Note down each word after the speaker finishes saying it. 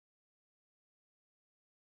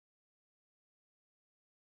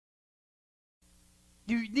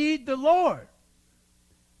You need the Lord.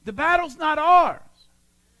 The battle's not ours.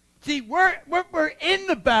 See, we're in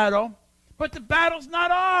the battle, but the battle's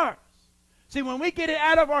not ours. See, when we get it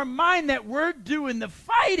out of our mind that we're doing the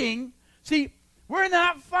fighting, see, we're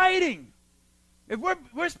not fighting. If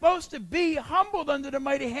we're supposed to be humbled under the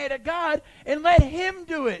mighty hand of God and let him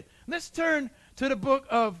do it. Let's turn to the book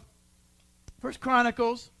of 2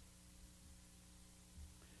 Chronicles,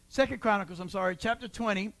 chapter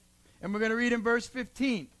 20, and we're going to read in verse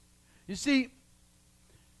 15. You see,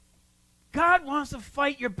 God wants to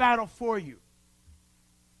fight your battle for you.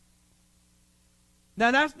 Now,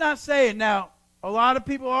 that's not saying, now, a lot of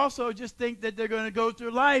people also just think that they're going to go through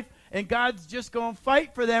life and God's just going to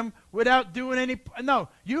fight for them without doing any. No,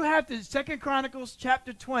 you have to, 2 Chronicles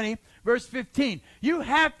chapter 20, verse 15. You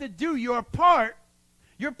have to do your part.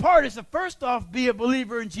 Your part is to first off be a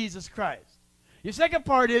believer in Jesus Christ. Your second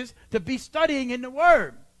part is to be studying in the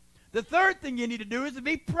Word. The third thing you need to do is to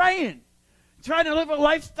be praying, trying to live a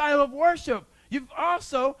lifestyle of worship. You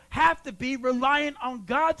also have to be reliant on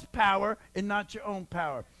God's power and not your own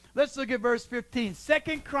power. Let's look at verse 15.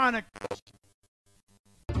 2 Chronicles.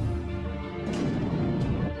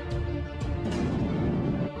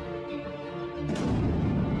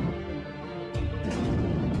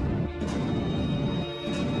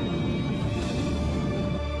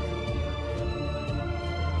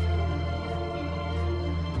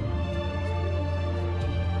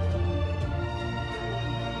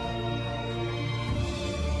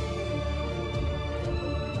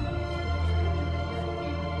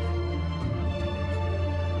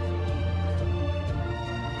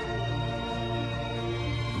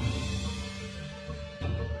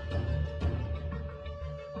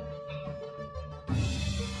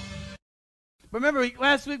 Remember,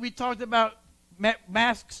 last week we talked about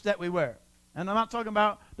masks that we wear. And I'm not talking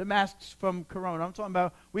about the masks from Corona. I'm talking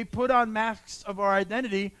about we put on masks of our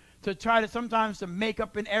identity to try to sometimes to make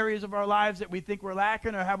up in areas of our lives that we think we're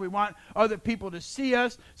lacking or how we want other people to see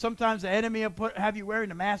us. Sometimes the enemy will have you wearing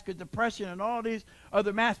the mask of depression and all these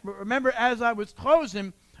other masks. But remember, as I was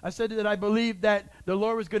closing, I said that I believed that the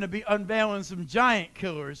Lord was going to be unveiling some giant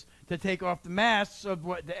killers to take off the masks of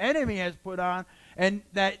what the enemy has put on, and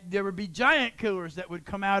that there would be giant killers that would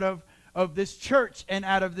come out of this church and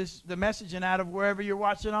out of the message and out of wherever you're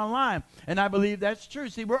watching online. And I believe that's true.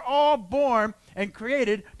 See, we're all born and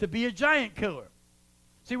created to be a giant killer.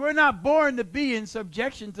 See, we're not born to be in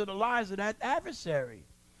subjection to the lies of that adversary.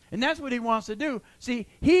 And that's what he wants to do. See,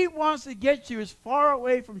 he wants to get you as far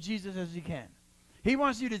away from Jesus as he can. He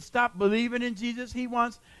wants you to stop believing in Jesus.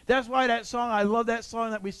 That's why that song, I love that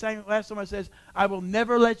song that we sang last time. It says, I will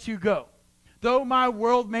never let you go. Though my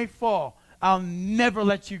world may fall, I'll never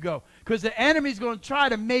let you go. Because the enemy's going to try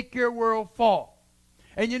to make your world fall.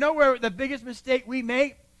 And you know where the biggest mistake we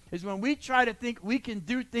make is when we try to think we can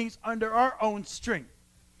do things under our own strength.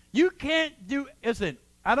 You can't listen,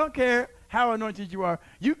 I don't care how anointed you are.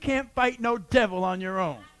 You can't fight no devil on your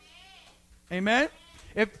own. Amen?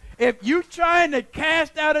 If you're trying to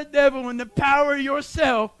cast out a devil in the power of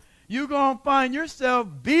yourself, you're going to find yourself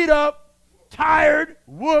beat up, tired,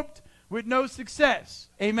 whooped, with no success.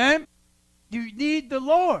 Amen? You need the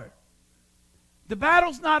Lord. The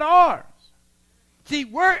battle's not ours. See,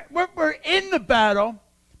 we're in the battle,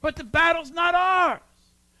 but the battle's not ours.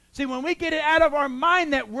 See, when we get it out of our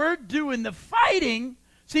mind that we're doing the fighting,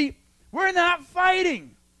 see, we're not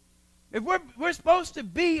fighting. If we're supposed to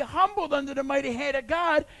be humbled under the mighty hand of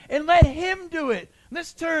God and let him do it.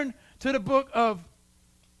 Let's turn to the book of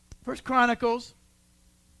 2 Chronicles,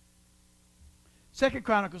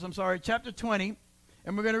 chapter 20,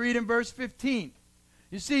 and we're going to read in verse 15.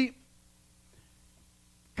 You see,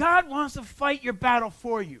 God wants to fight your battle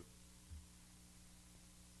for you.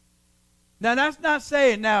 Now, that's not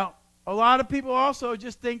saying, now, a lot of people also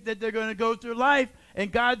just think that they're going to go through life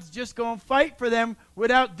and God's just going to fight for them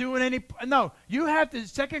without doing any. No, you have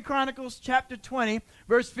to, 2 Chronicles chapter 20,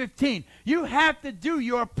 verse 15. You have to do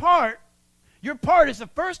your part. Your part is to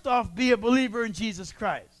first off be a believer in Jesus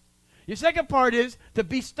Christ. Your second part is to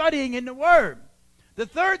be studying in the Word. The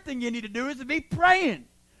third thing you need to do is to be praying,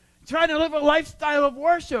 trying to live a lifestyle of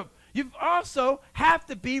worship. You also have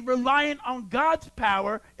to be reliant on God's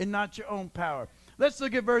power and not your own power. Let's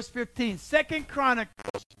look at verse 15. 2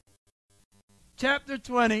 Chronicles chapter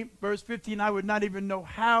 20, verse 15. I would not even know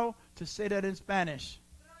how to say that in Spanish.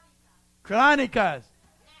 Crónicas.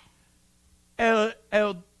 El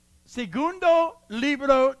segundo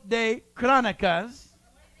libro de Crónicas,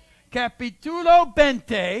 capítulo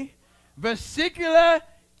 20, versículo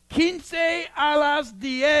 15 a las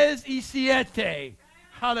 17.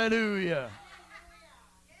 Hallelujah.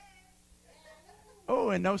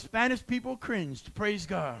 Oh, and those Spanish people cringed. Praise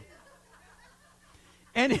God.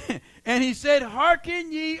 And he said,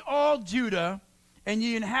 hearken ye all Judah, and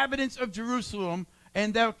ye inhabitants of Jerusalem,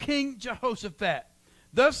 and thou King Jehoshaphat.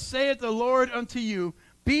 Thus saith the Lord unto you,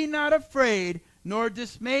 be not afraid, nor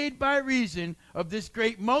dismayed by reason of this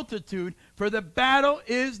great multitude, for the battle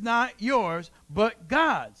is not yours, but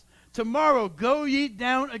God's. Tomorrow go ye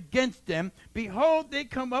down against them. Behold, they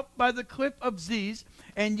come up by the cliff of Ziz,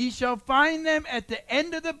 and ye shall find them at the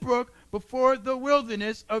end of the brook before the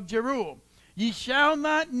wilderness of Jeruel. Ye shall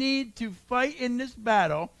not need to fight in this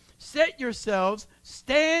battle. Set yourselves,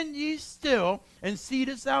 stand ye still, and see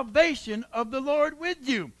the salvation of the Lord with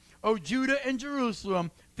you. O Judah and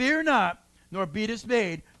Jerusalem, fear not, nor be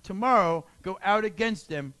dismayed. Tomorrow go out against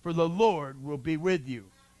them, for the Lord will be with you.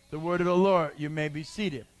 The word of the Lord. You may be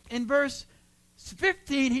seated. In verse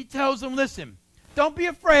 15, he tells them, listen, don't be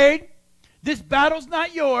afraid. This battle's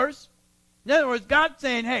not yours. In other words, God's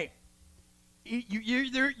saying, hey,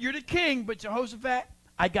 you're the king, but Jehoshaphat,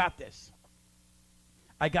 I got this.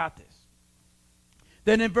 I got this.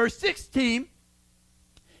 Then in verse 16,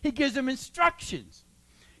 he gives them instructions.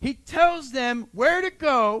 He tells them where to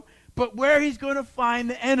go, but where he's going to find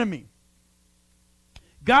the enemy.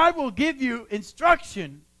 God will give you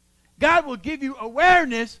instruction. God will give you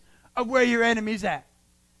awareness of where your enemy's at.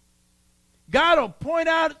 God will point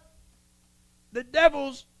out the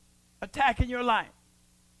devil's attacking your life.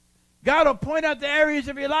 God will point out the areas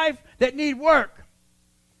of your life that need work.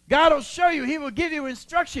 God will show you. He will give you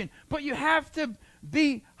instruction. But you have to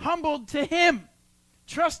be humbled to him,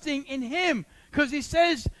 trusting in him. Because he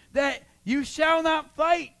says that you shall not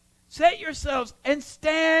fight. Set yourselves and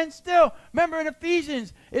stand still. Remember in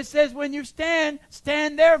Ephesians, it says when you stand,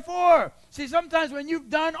 stand therefore. See, sometimes when you've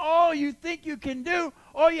done all you think you can do,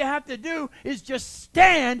 all you have to do is just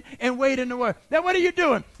stand and wait in the Word. Now, what are you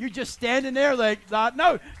doing? You're just standing there like,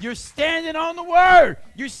 no, you're standing on the Word.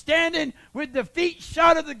 You're standing with the feet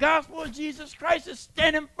shot of the gospel of Jesus Christ, just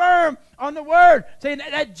standing firm on the Word, saying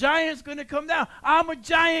that giant's going to come down. I'm a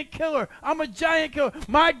giant killer. I'm a giant killer.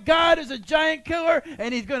 My God is a giant killer,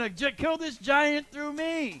 and he's going to kill this giant through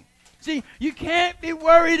me. See, you can't be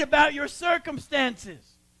worried about your circumstances.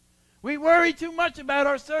 We worry too much about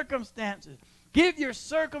our circumstances. Give your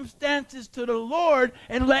circumstances to the Lord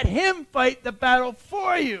and let him fight the battle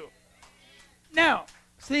for you. Now,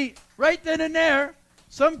 see, right then and there,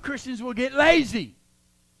 some Christians will get lazy.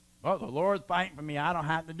 Well, the Lord's fighting for me. I don't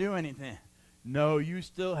have to do anything. No, you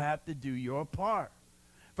still have to do your part.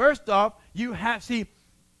 First off, you have to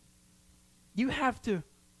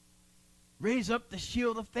raise up the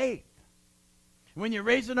shield of faith. When you're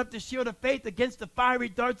raising up the shield of faith against the fiery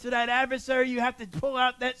darts of that adversary, you have to pull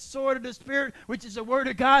out that sword of the Spirit, which is the Word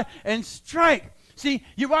of God, and strike. See,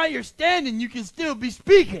 while you're standing, you can still be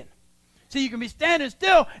speaking. See, you can be standing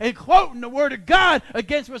still and quoting the Word of God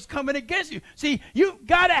against what's coming against you. See, you've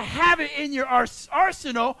got to have it in your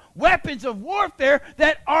arsenal, weapons of warfare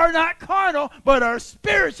that are not carnal, but are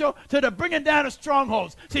spiritual to the bringing down of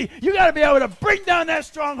strongholds. See, you got to be able to bring down that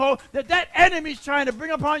stronghold that enemy's trying to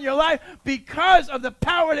bring upon your life because of the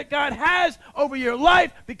power that God has over your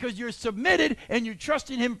life, because you're submitted and you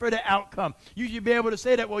trust in him for the outcome. You should be able to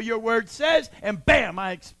say that, well, your word says, and bam,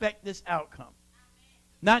 I expect this outcome.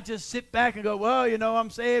 Not just sit back and go, well,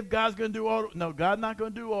 I'm saved. God's going to do all. No, God's not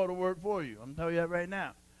going to do all the work for you. I'm telling you that right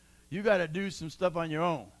now. You got to do some stuff on your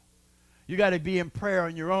own. You got to be in prayer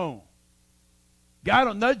on your own. God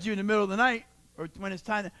will nudge you in the middle of the night or when it's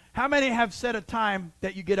time. How many have set a time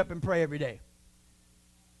that you get up and pray every day?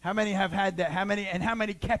 How many have had that? How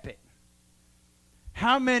many kept it?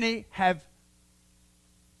 How many have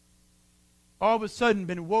all of a sudden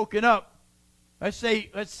been woken up? Let's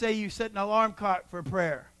say you set an alarm clock for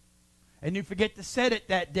prayer, and you forget to set it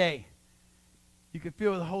that day. You can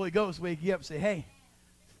feel the Holy Ghost wake you up and say, hey,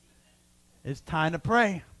 it's time to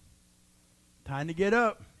pray. Time to get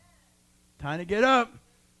up. Time to get up.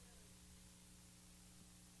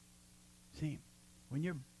 See, when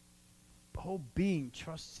your whole being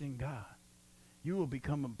trusts in God, you will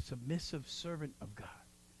become a submissive servant of God.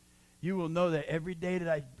 You will know that every day that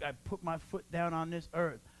I put my foot down on this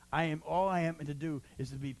earth, all I am to do is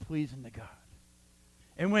to be pleasing to God.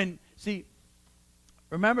 And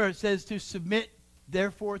remember it says to submit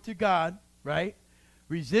therefore to God, right?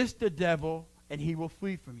 Resist the devil and he will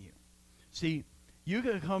flee from you. See, you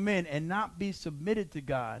can come in and not be submitted to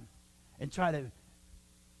God and try to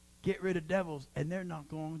get rid of devils, and they're not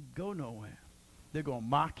going to go nowhere. They're going to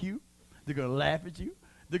mock you. They're going to laugh at you.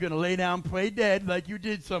 They're going to lay down, play dead like you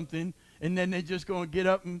did something, and then they're just going to get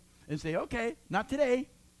up and say, okay, not today.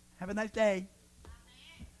 Have a nice day.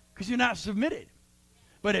 Because you're not submitted.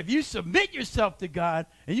 But if you submit yourself to God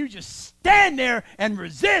and you just stand there and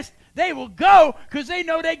resist, they will go because they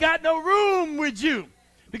know they got no room with you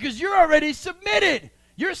because you're already submitted.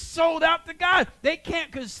 You're sold out to God. They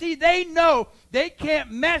can't, because see, they know they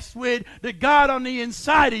can't mess with the God on the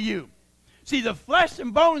inside of you. See, the flesh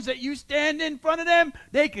and bones that you stand in front of them,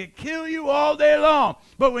 they could kill you all day long.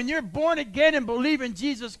 But when you're born again and believe in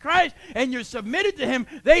Jesus Christ and you're submitted to him,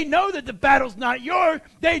 they know that the battle's not yours.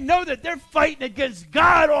 They know that they're fighting against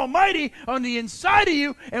God Almighty on the inside of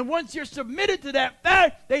you. And once you're submitted to that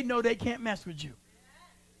fact, they know they can't mess with you.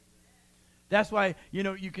 That's why, you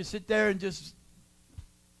know, you can sit there and just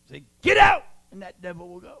say, get out, and that devil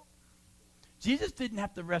will go. Jesus didn't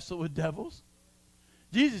have to wrestle with devils.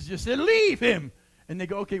 Jesus just said, leave him. And they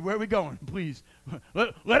go, okay, where are we going? Please,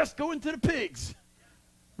 let us go into the pigs.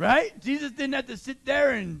 Right? Jesus didn't have to sit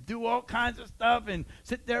there and do all kinds of stuff and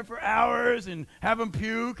sit there for hours and have them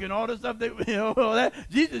puke and all the stuff that, you know, all that.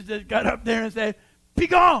 Jesus just got up there and said, be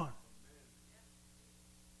gone.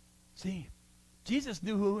 See, Jesus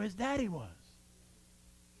knew who his daddy was.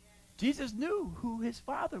 Jesus knew who his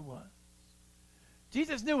father was.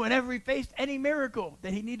 Jesus knew whenever he faced any miracle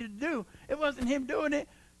that he needed to do, it wasn't him doing it.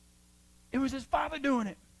 It was his Father doing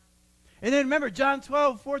it. And then remember, John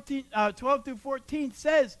 12 through 14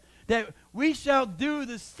 says that we shall do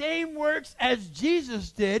the same works as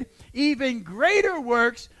Jesus did, even greater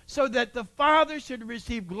works, so that the Father should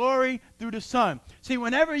receive glory through the Son. See,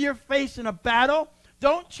 whenever you're facing a battle,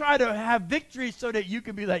 don't try to have victory so that you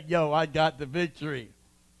can be like, yo, I got the victory.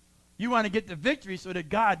 You want to get the victory so that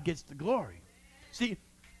God gets the glory. See,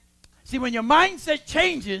 when your mindset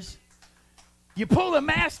changes, you pull the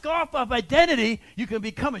mask off of identity, you can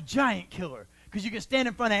become a giant killer. Because you can stand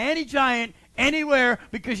in front of any giant, anywhere,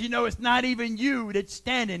 because you know it's not even you that's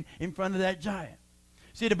standing in front of that giant.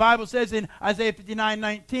 See, the Bible says in Isaiah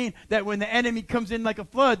 59:19 that when the enemy comes in like a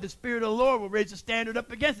flood, the Spirit of the Lord will raise a standard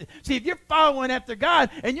up against it. See, if you're following after God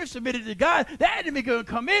and you're submitted to God, the enemy going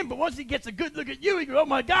to come in, but once he gets a good look at you, he goes, oh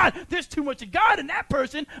my God, there's too much of God in that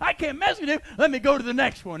person. I can't mess with him. Let me go to the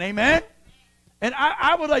next one. Amen? And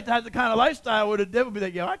I would like to have the kind of lifestyle where the devil be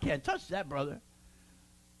like, yo, I can't touch that brother.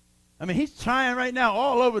 I mean, he's trying right now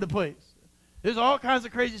all over the place. There's all kinds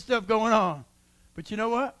of crazy stuff going on. But you know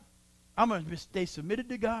what? I'm going to stay submitted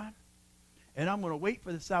to God, and I'm going to wait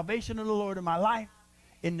for the salvation of the Lord in my life,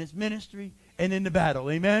 in this ministry, and in the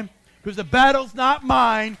battle. Amen? Because the battle's not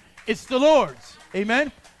mine, it's the Lord's.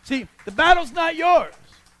 Amen? See, the battle's not yours.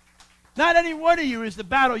 Not any one of you is the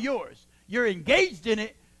battle yours. You're engaged in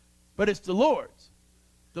it, but it's the Lord's.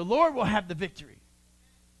 The Lord will have the victory.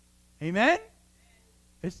 Amen?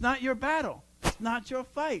 It's not your battle. It's not your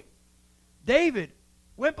fight. David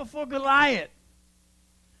went before Goliath.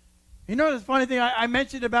 You know the funny thing I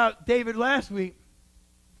mentioned about David last week?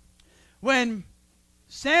 When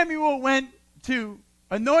Samuel went to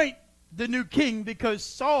anoint the new king because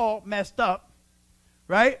Saul messed up,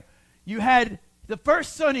 right? You had the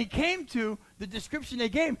first son he came to, the description they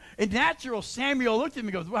gave, in natural, Samuel looked at him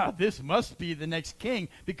and goes, wow, this must be the next king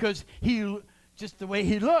because he, just the way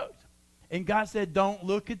he looked. And God said, don't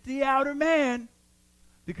look at the outer man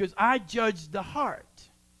because I judge the heart.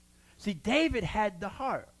 See, David had the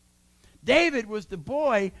heart. David was the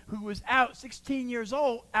boy who was out, 16 years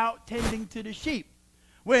old, out tending to the sheep.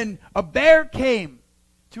 When a bear came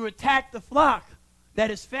to attack the flock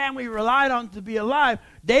that his family relied on to be alive,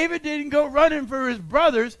 David didn't go running for his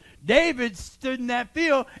brothers. David stood in that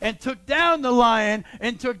field and took down the lion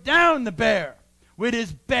and took down the bear with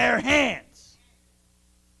his bare hands.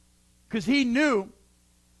 Because he knew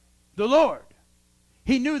the Lord.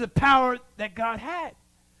 He knew the power that God had.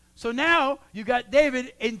 So now you got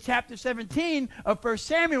David in chapter 17 of 1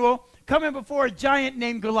 Samuel coming before a giant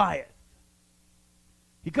named Goliath.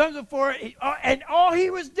 He comes before, and all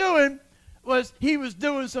he was doing was he was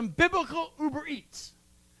doing some biblical Uber Eats.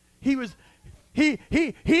 He was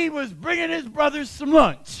bringing his brothers some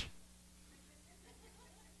lunch.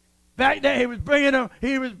 Back then he was bringing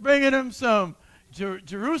them some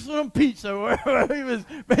Jerusalem pizza, or he was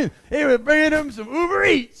bringing them some Uber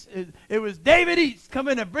Eats. It was David Eats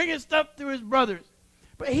coming and bringing stuff to his brothers.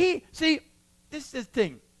 But this is the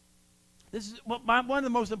thing. This is one of the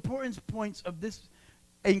most important points of this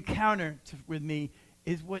encounter with me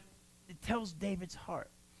is what it tells David's heart.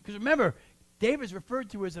 Because remember, David's referred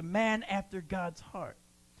to as a man after God's heart.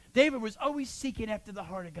 David was always seeking after the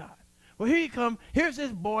heart of God. Well, here you come. Here's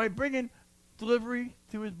this boy bringing delivery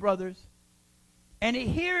to his brothers. And he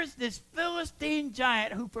hears this Philistine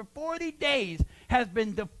giant who for 40 days has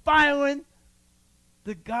been defiling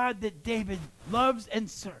the God that David loves and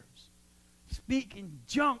serves, speaking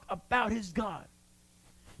junk about his God.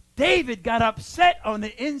 David got upset on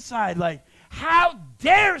the inside, like, how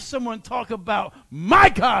dare someone talk about my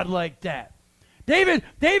God like that? David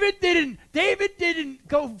didn't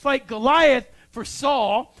go fight Goliath for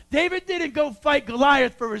Saul. David didn't go fight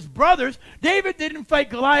Goliath for his brothers. David didn't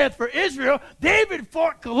fight Goliath for Israel. David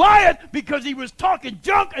fought Goliath because he was talking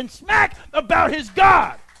junk and smack about his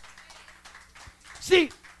God.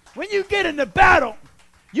 See, when you get in the battle,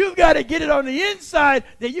 you've got to get it on the inside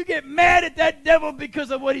that you get mad at that devil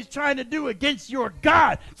because of what he's trying to do against your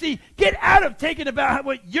God. See, get out of thinking about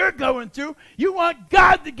what you're going through. You want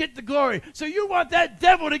God to get the glory. So you want that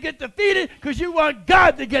devil to get defeated because you want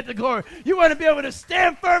God to get the glory. You want to be able to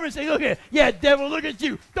stand firm and say, look here, yeah, devil, look at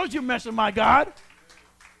you. Don't you mess with my God.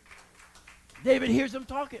 David hears him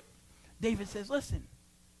talking. David says, listen.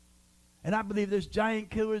 And I believe there's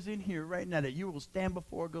giant killers in here right now that you will stand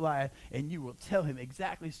before Goliath and you will tell him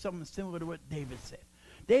exactly something similar to what David said.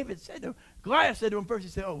 David said to him, Goliath said to him first,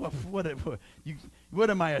 he said, oh, what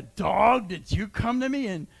am I, a dog? Did you come to me?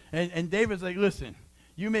 And David's like, listen,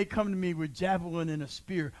 you may come to me with javelin and a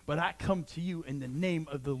spear, but I come to you in the name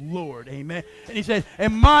of the Lord. Amen. And he said,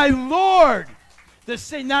 and my Lord,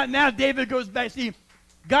 now David goes back. See,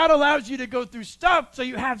 God allows you to go through stuff so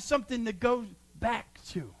you have something to go back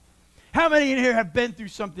to. How many in here have been through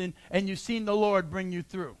something and you've seen the Lord bring you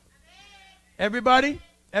through? Everybody?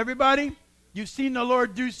 Everybody? You've seen the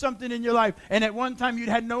Lord do something in your life, and at one time you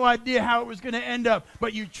had no idea how it was going to end up,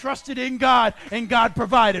 but you trusted in God, and God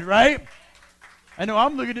provided, right? I know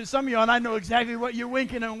I'm looking at some of you, and I know exactly what you're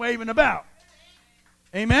winking and waving about.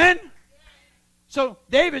 Amen? So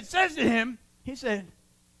David says to him, he said,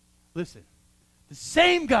 listen, the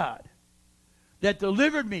same God that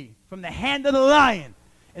delivered me from the hand of the lion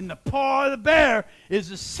and the paw of the bear is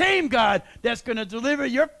the same God that's going to deliver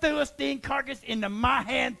your Philistine carcass into my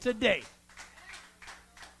hand today.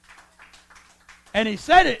 And he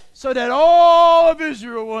said it so that all of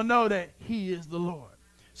Israel will know that he is the Lord.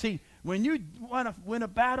 See, when you want to win a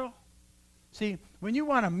battle, see, when you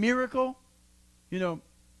want a miracle, you know,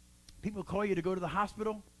 people call you to go to the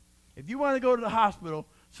hospital. If you want to go to the hospital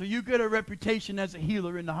so you get a reputation as a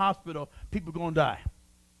healer in the hospital, people are going to die.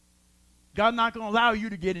 God's not going to allow you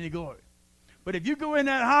to get any glory. But if you go in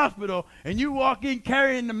that hospital and you walk in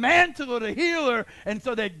carrying the mantle of the healer and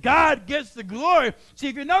so that God gets the glory. See,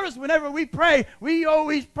 if you notice, whenever we pray, we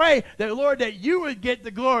always pray that, Lord, that you would get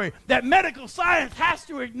the glory. That medical science has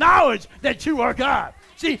to acknowledge that you are God.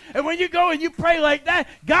 See, and when you go and you pray like that,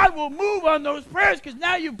 God will move on those prayers because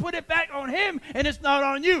now you put it back on him and it's not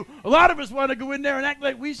on you. A lot of us want to go in there and act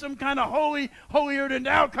like we some kind of holier than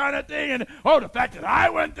thou kind of thing. And, oh, the fact that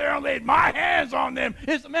I went there and laid my hands on them,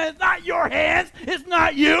 it's not your hands. It's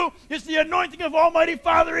not you. It's the anointing of Almighty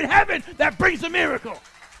Father in heaven that brings a miracle.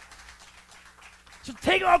 So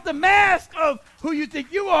take off the mask of who you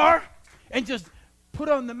think you are and just put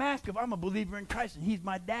on the mask of I'm a believer in Christ and he's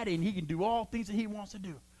my daddy and he can do all things that he wants to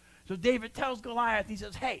do. So David tells Goliath, he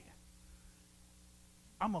says, hey,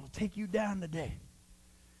 I'm going to take you down today.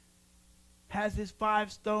 Has his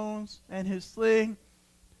 5 stones and his sling,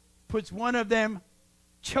 puts one of them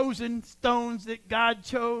chosen stones that God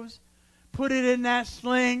chose, put it in that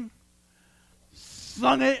sling,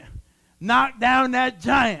 slung it, knocked down that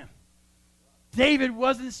giant. David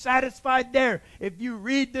wasn't satisfied there. If you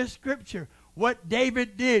read the scripture, what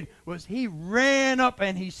David did was he ran up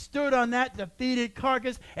and he stood on that defeated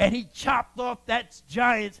carcass and he chopped off that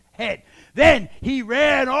giant's head. Then he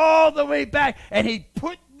ran all the way back and he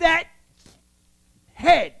put that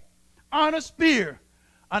head on a spear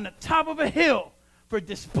on the top of a hill for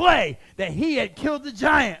display that he had killed the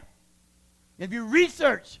giant. If you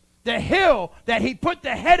research, the hill that he put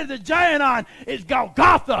the head of the giant on is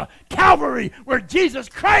Golgotha, Calvary, where Jesus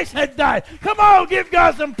Christ had died. Come on, give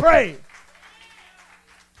God some praise.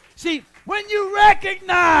 See, when you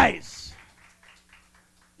recognize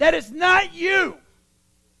that it's not you,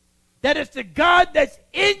 that it's the God that's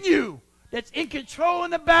in you, that's in control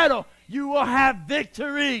in the battle, you will have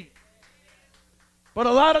victory. But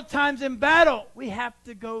a lot of times in battle, we have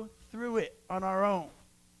to go through it on our own.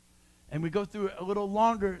 And we go through it a little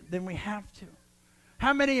longer than we have to.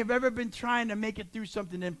 How many have ever been trying to make it through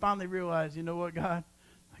something and finally realized, you know what, God,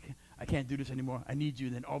 I can't do this anymore. I need you.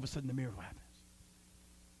 And then all of a sudden the miracle happens.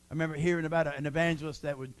 I remember hearing about an evangelist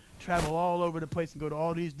that would travel all over the place and go to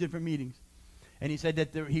all these different meetings. And he said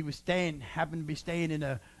that he was happened to be staying in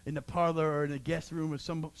the parlor or in the guest room of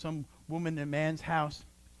some woman and man's house.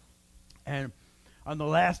 And on the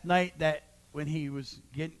last night that when he was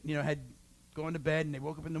had gone to bed and they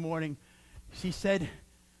woke up in the morning, she said,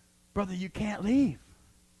 brother, you can't leave.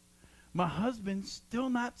 My husband's still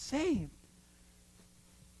not saved.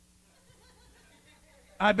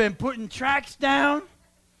 I've been putting tracts down,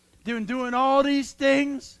 doing all these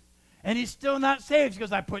things, and he's still not saved. He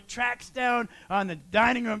goes, I put tracts down on the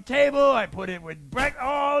dining room table. I put it with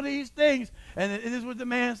all these things. And this is what the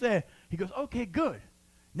man said. He goes, okay, good.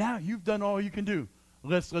 Now you've done all you can do.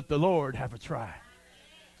 Let's let the Lord have a try.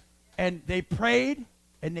 And they prayed,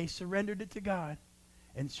 and they surrendered it to God.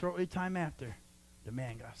 And shortly time after, the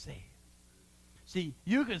man got saved. See,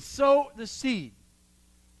 you can sow the seed.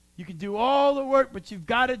 You can do all the work, but you've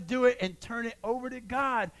got to do it and turn it over to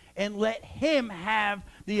God and let him have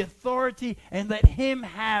the authority and let him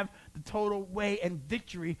have the total way and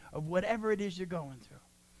victory of whatever it is you're going through.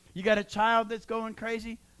 You got a child that's going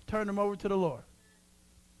crazy, turn them over to the Lord.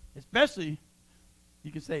 Especially,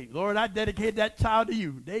 you can say, Lord, I dedicate that child to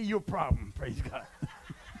you. They're your problem, praise God.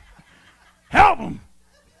 Help them.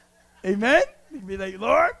 Amen? You can be like,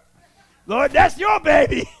 Lord, that's your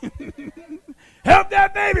baby. Help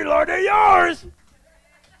that baby, Lord. They're yours.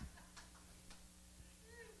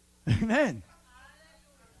 Amen.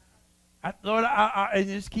 Lord, I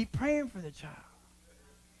just keep praying for the child.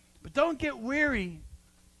 But don't get weary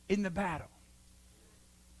in the battle.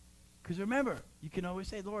 Because remember, you can always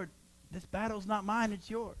say, Lord, this battle's not mine, it's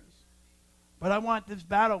yours. But I want this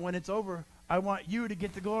battle, when it's over, I want you to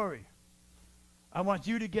get the glory. I want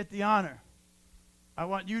you to get the honor. I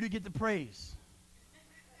want you to get the praise.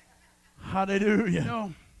 Hallelujah. You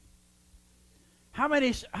know, how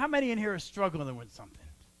many in here are struggling with something?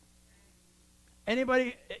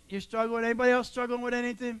 Anybody, you're struggling? Anybody else struggling with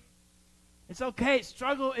anything? It's okay.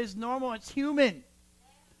 Struggle is normal. It's human.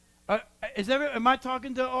 Am I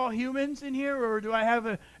talking to all humans in here, or do I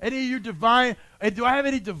have any of you divine? Do I have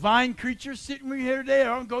any divine creatures sitting with you here today?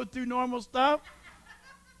 I don't go through normal stuff.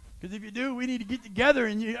 Because if you do, we need to get together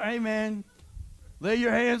and hey man, lay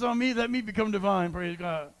your hands on me. Let me become divine. Praise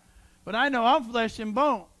God. But I know I'm flesh and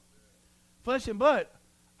bone, flesh and blood.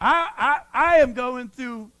 I am going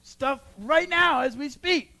through stuff right now as we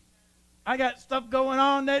speak. I got stuff going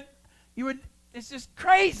on that it's just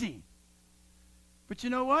crazy. But you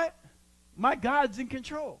know what? My God's in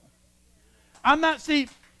control. I'm not, see,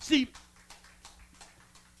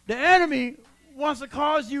 the enemy wants to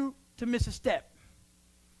cause you to miss a step.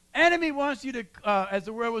 Enemy wants you to, as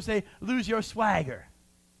the word will say, lose your swagger.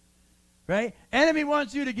 Right? Enemy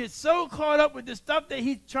wants you to get so caught up with the stuff that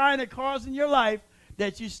he's trying to cause in your life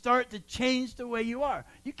that you start to change the way you are.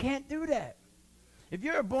 You can't do that. If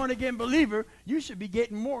you're a born-again believer, you should be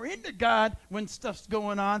getting more into God when stuff's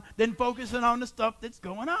going on than focusing on the stuff that's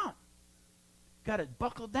going on. You got to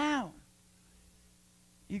buckle down.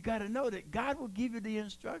 You got to know that God will give you the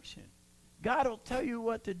instruction. God will tell you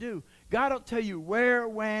what to do. God will tell you where,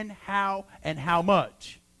 when, how, and how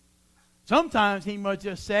much. Sometimes he might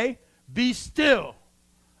just say, be still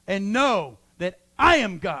and know that I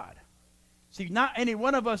am God. See, not any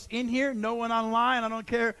one of us in here, no one online, I don't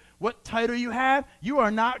care what title you have, you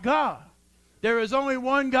are not God. There is only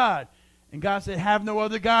one God. And God said, have no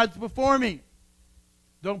other gods before me.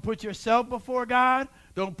 Don't put yourself before God.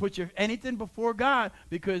 Don't put anything before God,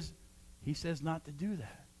 because he says not to do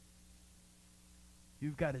that.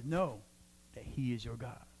 You've got to know that he is your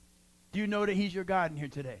God. Do you know that he's your God in here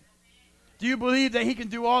today? Do you believe that he can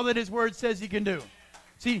do all that his word says he can do?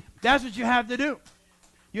 See, that's what you have to do.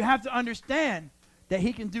 You have to understand that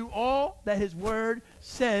he can do all that his word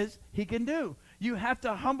says he can do. You have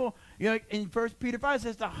to humble, in 1 Peter 5 it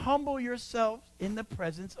says to humble yourself in the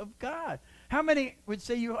presence of God. How many would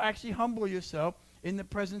say you actually humble yourself in the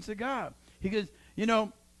presence of God? Because,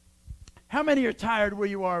 how many are tired where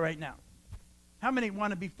you are right now? How many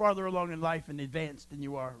want to be farther along in life and advanced than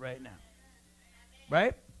you are right now?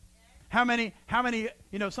 Right? How many,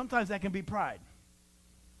 sometimes that can be pride.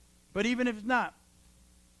 But even if it's not,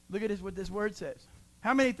 look at what this word says.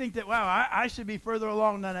 How many think that, wow, I should be further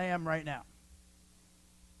along than I am right now?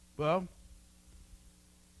 Well,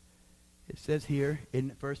 it says here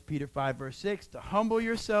in 1 Peter 5, verse 6, to humble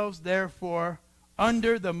yourselves, therefore,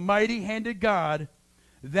 under the mighty hand of God,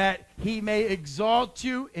 that he may exalt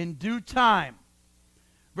you in due time.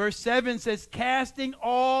 Verse 7 says, casting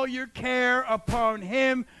all your care upon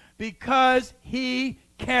him, because he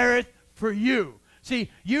careth for you.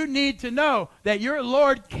 See, you need to know that your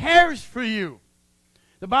Lord cares for you.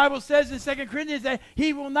 The Bible says in 2 Corinthians that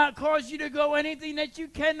he will not cause you to go anything that you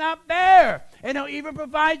cannot bear. And he'll even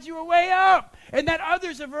provide you a way up. And that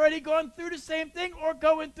others have already gone through the same thing or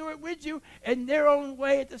going through it with you in their own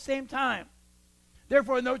way at the same time.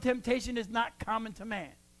 Therefore, no temptation is not common to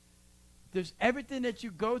man. There's everything that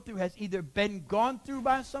you go through has either been gone through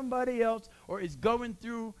by somebody else or is going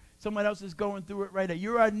through, someone else is going through it right now.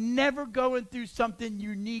 You are never going through something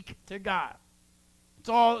unique to God. It's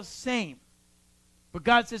all the same. But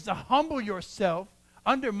God says to humble yourself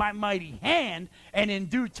under my mighty hand, and in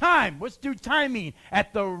due time. What's due time mean?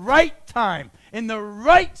 At the right time, in the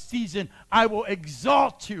right season, I will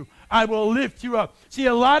exalt you. I will lift you up. See,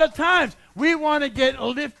 a lot of times we want to get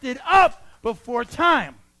lifted up before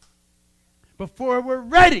time, before we're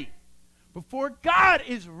ready, before God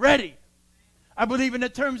is ready. I believe in the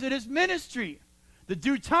terms of this ministry, the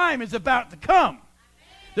due time is about to come.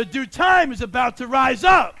 The due time is about to rise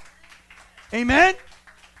up. Amen?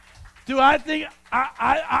 Do I think,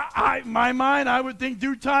 my mind, I would think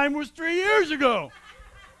due time was 3 years ago.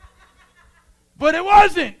 But it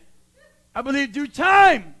wasn't. I believe due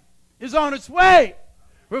time is on its way.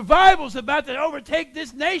 Revival's about to overtake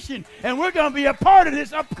this nation, and we're going to be a part of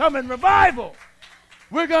this upcoming revival.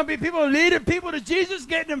 We're going to be people leading people to Jesus,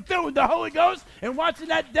 getting them filled with the Holy Ghost, and watching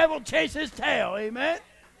that devil chase his tail. Amen?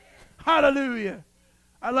 Hallelujah.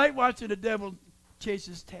 I like watching the devil chase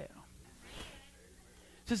his tail.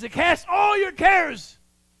 It says to cast all your cares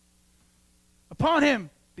upon him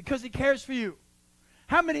because he cares for you.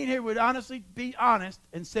 How many in here would honestly be honest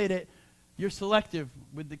and say that you're selective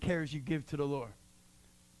with the cares you give to the Lord?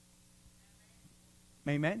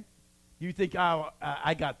 Amen? You think, oh,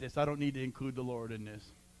 I got this. I don't need to include the Lord in this.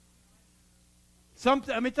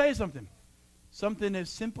 Let me tell you something. Something as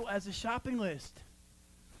simple as a shopping list.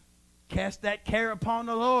 Cast that care upon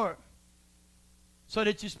the Lord so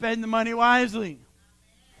that you spend the money wisely.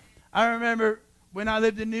 I remember when I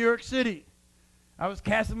lived in New York City, I was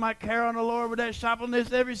casting my care on the Lord with that shopping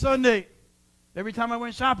list every Sunday, every time I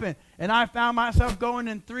went shopping. And I found myself going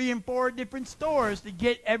in 3 and 4 different stores to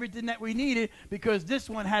get everything that we needed because this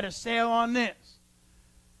one had a sale on this.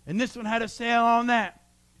 And this one had a sale on that.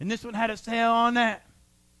 And this one had a sale on that.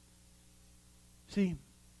 See,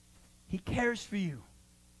 he cares for you.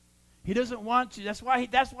 He doesn't want you. That's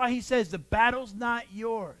why he says the battle's not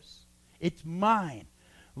yours. It's mine.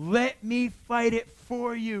 Let me fight it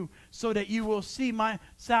for you so that you will see my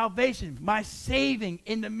salvation, my saving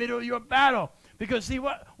in the middle of your battle. Because see,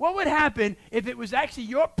 what would happen if it was actually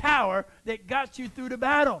your power that got you through the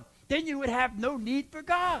battle? Then you would have no need for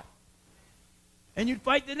God. And you'd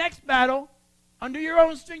fight the next battle under your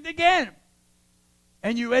own strength again.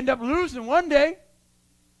 And you end up losing one day.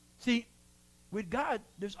 See, with God,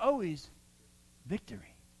 there's always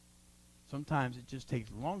victory. Sometimes it just takes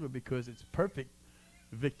longer because it's perfect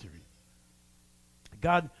victory.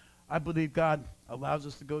 God, I believe God allows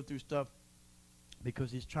us to go through stuff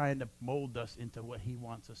because he's trying to mold us into what he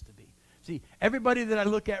wants us to be. See, everybody that I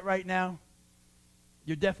look at right now,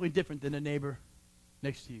 you're definitely different than the neighbor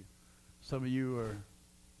next to you. Some of you are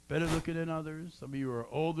better looking than others. Some of you are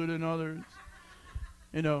older than others.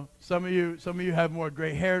 You know, some of you have more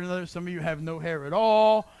gray hair than others. Some of you have no hair at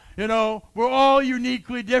all. You know, we're all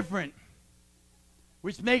uniquely different,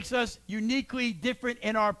 which makes us uniquely different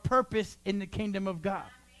in our purpose in the kingdom of God.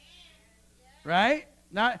 Right?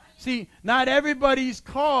 Not everybody's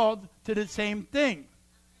called to the same thing.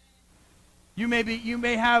 You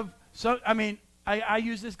may have some, I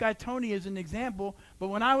use this guy Tony as an example, but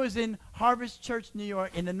when I was in Harvest Church, New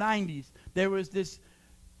York in the 90s, there was this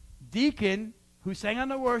deacon who sang on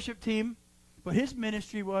the worship team, but his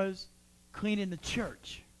ministry was cleaning the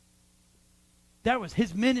church. That was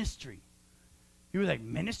his ministry. He was like,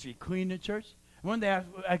 ministry, cleaning the church? One day,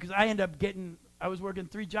 because I was working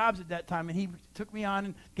 3 jobs at that time, and he took me on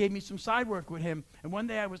and gave me some side work with him. And one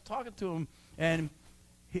day I was talking to him, and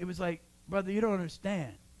he was like, brother, you don't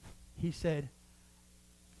understand. He said,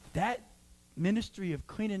 that ministry of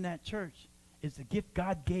cleaning that church is the gift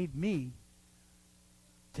God gave me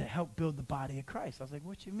to help build the body of Christ. I was like,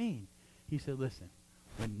 what you mean? He said, listen,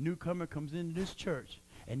 when a newcomer comes into this church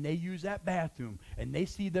and they use that bathroom and they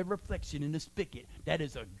see their reflection in the spigot, that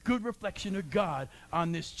is a good reflection of God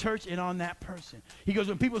on this church and on that person. He goes,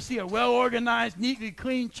 when people see a well-organized, neatly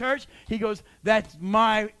clean church, he goes, that's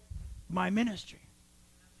my ministry.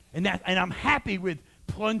 And I'm happy with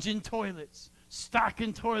plunging toilets,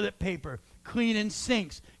 stocking toilet paper, cleaning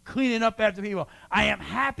sinks, cleaning up after people. I am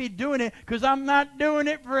happy doing it because I'm not doing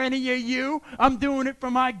it for any of you. I'm doing it for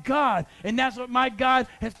my God. And that's what my God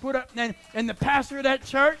has put up. And the pastor of that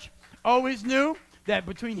church always knew that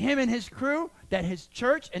between him and his crew, that his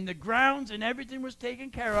church and the grounds and everything was taken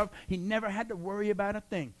care of. He never had to worry about a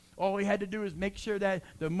thing. All he had to do is make sure that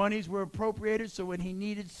the monies were appropriated so when he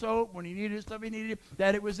needed soap, when he needed stuff he needed,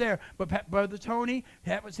 that it was there. But Brother Tony,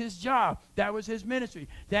 that was his job. That was his ministry.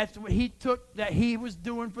 That's what he took, that he was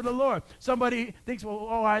doing for the Lord. Somebody thinks, well,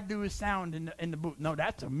 all I do is sound in the booth. No,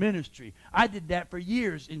 that's a ministry. I did that for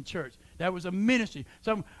years in church. That was a ministry.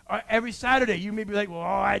 Every Saturday, you may be like, well,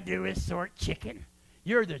 all I do is sort chicken.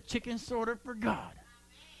 You're the chicken sorter for God.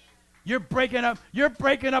 You're breaking up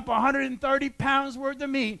 130 pounds worth of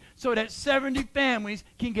meat so that 70 families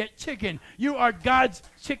can get chicken. You are God's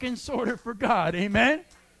chicken sorter for God. Amen?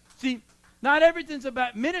 See, not everything's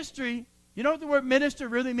about ministry. You know what the word minister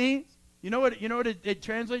really means? You know what it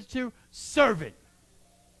translates to? Servant.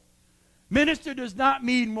 Minister does not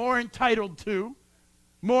mean more entitled to,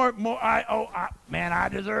 I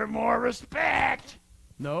deserve more respect.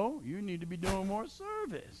 No, you need to be doing more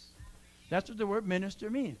service. That's what the word minister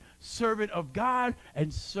means. Servant of God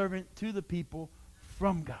and servant to the people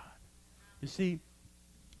from God. You see,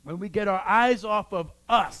 when we get our eyes off of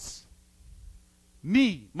us,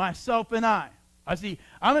 me, myself, and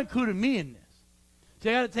I'm including me in this. So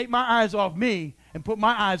I got to take my eyes off me and put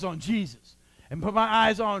my eyes on Jesus and put my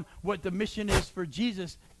eyes on what the mission is for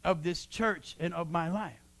Jesus of this church and of my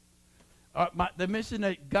life. The mission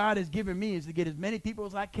that God has given me is to get as many people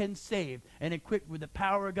as I can saved and equipped with the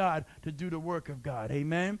power of God to do the work of God.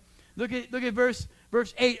 Amen. Look at verse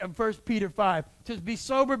 8 of 1 Peter 5. It says, be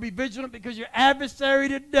sober, be vigilant, because your adversary,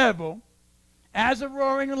 the devil, as a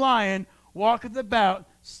roaring lion, walketh about,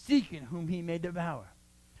 seeking whom he may devour.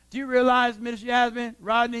 Do you realize, Minister Yasmin,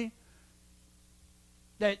 Rodney,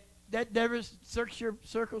 that devil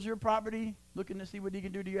circles your property looking to see what he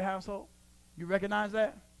can do to your household? You recognize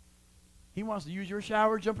that? He wants to use your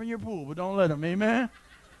shower, jump in your pool, but don't let him, amen?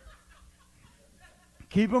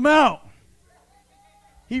 Keep him out.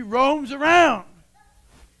 He roams around.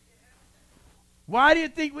 Why do you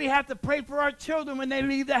think we have to pray for our children when they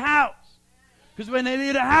leave the house? Because when they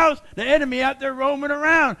leave the house, the enemy out there roaming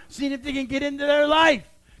around, seeing if they can get into their life.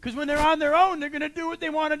 Because when they're on their own, they're going to do what they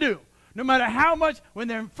want to do. No matter how much, when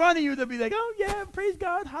they're in front of you, they'll be like, oh, yeah, praise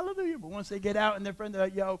God, hallelujah. But once they get out and their friends are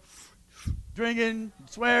like, yo, drinking,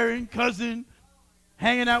 swearing, cussing,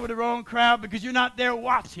 hanging out with the wrong crowd because you're not there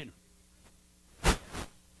watching.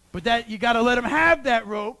 But that you got to let them have that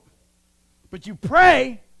rope. But you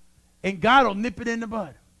pray, and God will nip it in the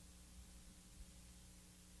bud.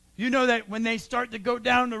 You know that when they start to go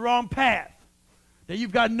down the wrong path, that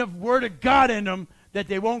you've got enough word of God in them that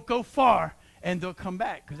they won't go far, and they'll come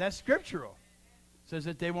back. Because that's scriptural. It says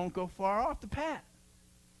that they won't go far off the path.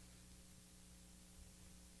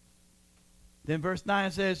 Then verse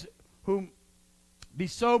 9 says, be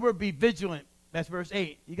sober, be vigilant. That's verse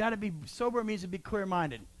 8. You got to be sober means to be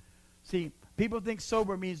clear-minded. See, people think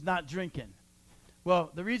sober means not drinking.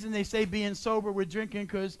 Well, the reason they say being sober with drinking,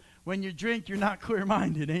 because when you drink, you're not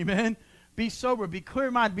clear-minded. Amen? Be sober, be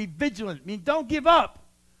clear-minded, be vigilant. I mean, don't give up.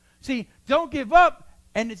 See, don't give up,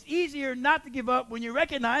 and it's easier not to give up when you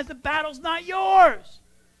recognize the battle's not yours.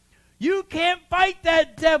 You can't fight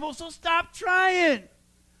that devil, so stop trying.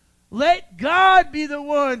 Let God be the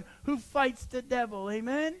one who fights the devil.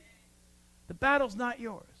 Amen? The battle's not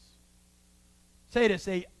yours. Say this.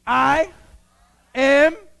 Say, I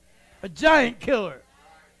am a giant killer.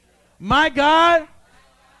 My God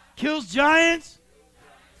kills giants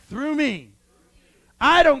through me.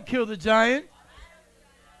 I don't kill the giant.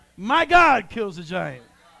 My God kills the giant.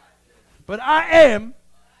 But I am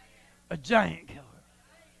a giant killer.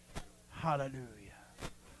 Hallelujah.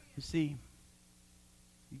 You see,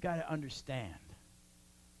 you got to understand,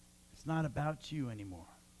 it's not about you anymore.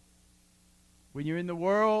 When you're in the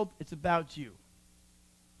world, it's about you.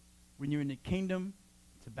 When you're in the kingdom,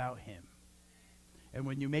 it's about him. And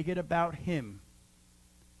when you make it about him,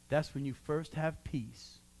 that's when you first have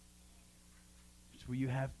peace. It's where you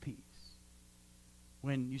have peace.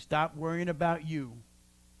 When you stop worrying about you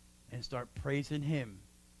and start praising him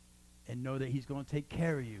and know that he's going to take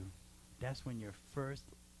care of you, that's when your first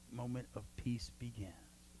moment of peace begins.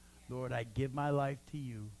 Lord, I give my life to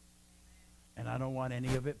you, and I don't want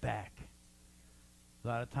any of it back. A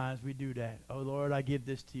lot of times we do that. Oh, Lord, I give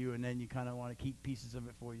this to you, and then you kind of want to keep pieces of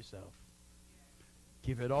it for yourself.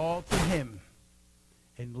 Give it all to him,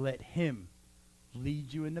 and let him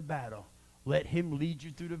lead you in the battle. Let him lead you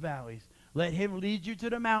through the valleys. Let him lead you to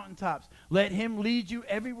the mountaintops. Let him lead you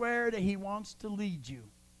everywhere that he wants to lead you.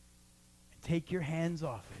 And take your hands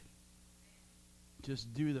off it.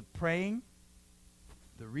 Just do the praying,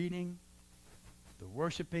 the reading, the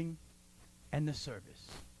worshiping, and the service.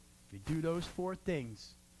 If you do those 4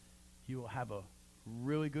 things, you will have a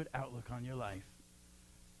really good outlook on your life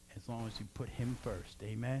as long as you put him first.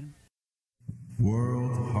 Amen.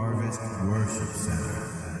 World Harvest Worship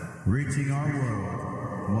Center. Reaching our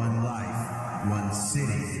world, one life, one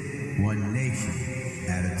city, one nation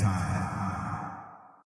at a time.